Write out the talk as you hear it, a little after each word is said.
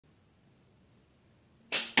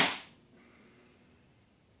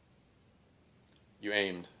You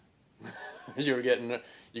aimed.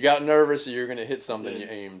 You got nervous, so you were going to hit something. You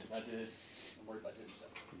aimed. I did. I'm worried about hitting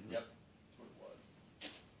something. Yep, that's what it was.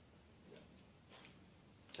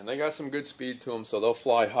 Yeah. And they got some good speed to them, so they'll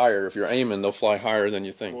fly higher. If you're aiming, they'll fly higher than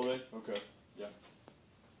you think. Will they? Okay. Yeah.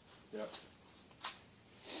 Yeah.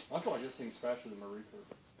 I feel like this thing's faster than my recurve.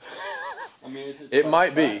 I mean, it's it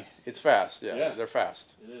might be. fast. It's fast. Yeah, Yeah. They're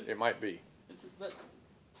fast. It is. It might be.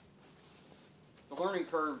 The learning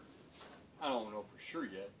curve, I don't know for sure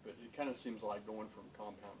yet, but it kind of seems like going from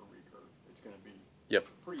compound to recurve. It's going to be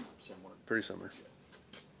pretty similar. Pretty similar.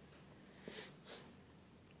 Yeah.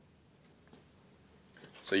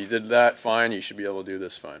 So you did that fine. You should be able to do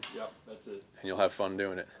this fine. Yep, that's it. And you'll have fun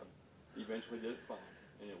doing it. Eventually did it fine,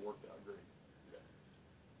 and it worked out great. Yeah.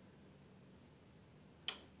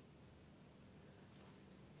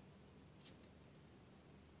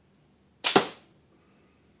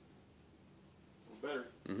 Better.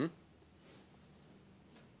 Mm-hmm.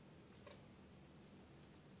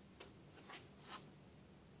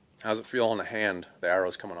 How's it feel on the hand? The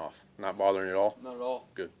arrow's coming off. Not bothering you at all? Not at all.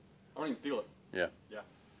 Good. I don't even feel it. Yeah. Yeah.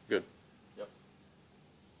 Good. Yep.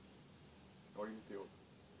 Don't even feel it.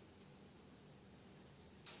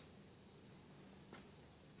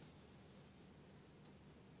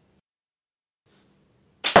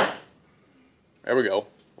 There we go.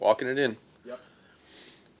 Walking it in. Yep.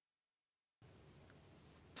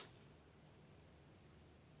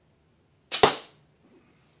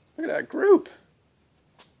 Look at that group.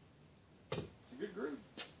 It's a good group.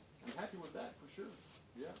 I'm happy with that for sure.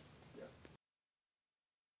 Yeah. Yeah.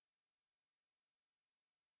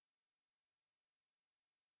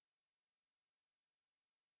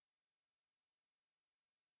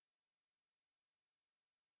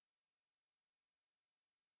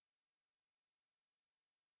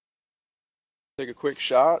 Take a quick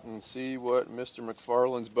shot and see what Mr.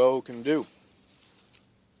 Macfarlane's bow can do.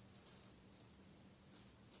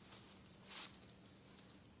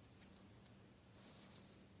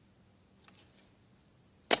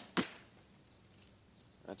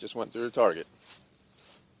 That just went through the target.